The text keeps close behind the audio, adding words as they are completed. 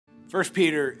1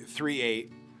 Peter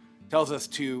 3:8 tells us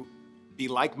to be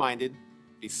like-minded,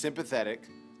 be sympathetic,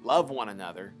 love one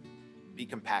another, be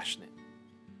compassionate.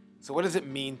 So what does it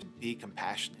mean to be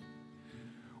compassionate?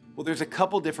 Well, there's a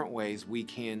couple different ways we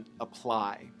can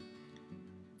apply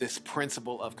this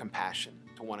principle of compassion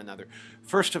to one another.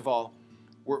 First of all,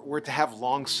 we're to have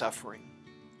long suffering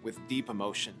with deep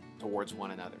emotion towards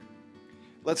one another.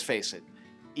 Let's face it,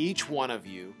 each one of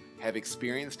you have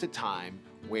experienced a time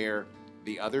where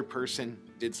the other person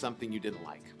did something you didn't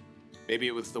like. Maybe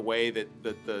it was the way that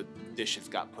the dishes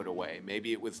got put away.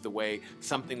 Maybe it was the way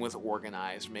something was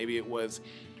organized. Maybe it was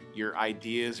your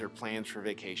ideas or plans for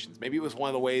vacations. Maybe it was one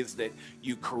of the ways that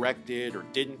you corrected or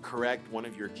didn't correct one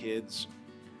of your kids.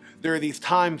 There are these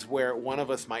times where one of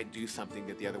us might do something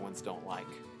that the other ones don't like.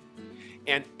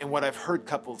 And what I've heard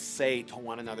couples say to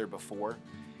one another before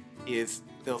is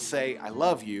they'll say, I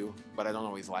love you, but I don't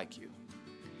always like you.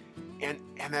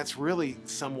 And that's really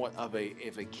somewhat of a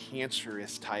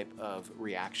cancerous type of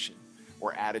reaction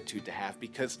or attitude to have,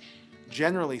 because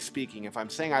generally speaking, if I'm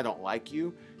saying I don't like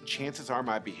you, chances are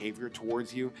my behavior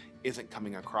towards you isn't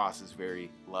coming across as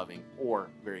very loving or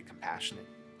very compassionate.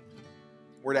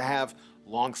 We're to have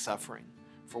long suffering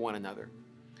for one another.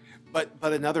 But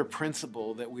another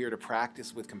principle that we are to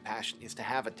practice with compassion is to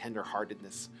have a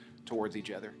tender-heartedness towards each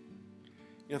other.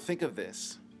 You know, think of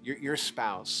this. Your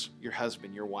spouse, your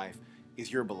husband, your wife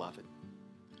is your beloved.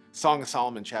 Song of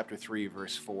Solomon chapter 3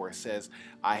 verse 4 says,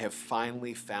 I have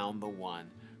finally found the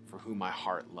one for whom my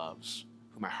heart loves,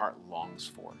 whom my heart longs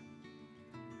for.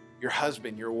 Your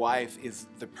husband, your wife is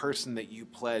the person that you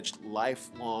pledged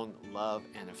lifelong love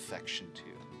and affection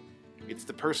to. It's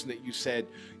the person that you said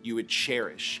you would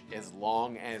cherish as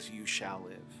long as you shall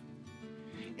live.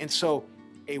 And so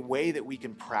a way that we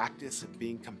can practice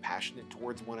being compassionate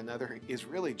towards one another is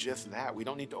really just that. We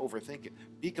don't need to overthink it.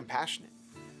 Be compassionate.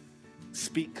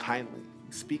 Speak kindly.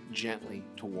 Speak gently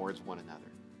towards one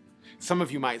another. Some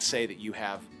of you might say that you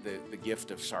have the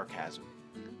gift of sarcasm.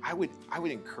 I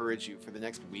would encourage you for the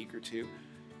next week or two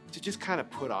to just kind of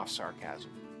put off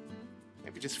sarcasm,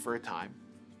 maybe just for a time,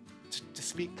 to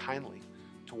speak kindly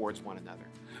towards one another.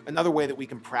 Another way that we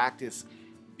can practice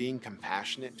being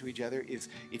compassionate to each other is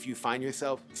if you find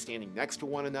yourself standing next to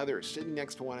one another or sitting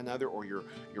next to one another, or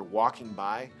you're walking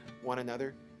by one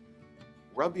another,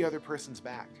 rub the other person's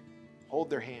back,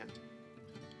 hold their hand.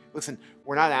 Listen,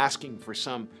 we're not asking for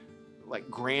some like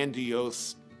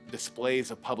grandiose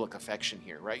displays of public affection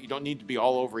here, right? You don't need to be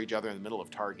all over each other in the middle of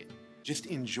Target. Just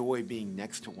enjoy being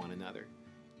next to one another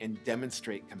and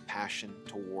demonstrate compassion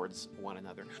towards one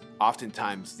another.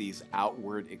 Oftentimes, these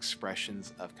outward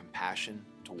expressions of compassion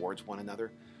towards one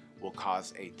another will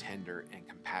cause a tender and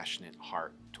compassionate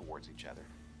heart towards each other.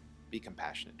 Be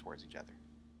compassionate towards each other.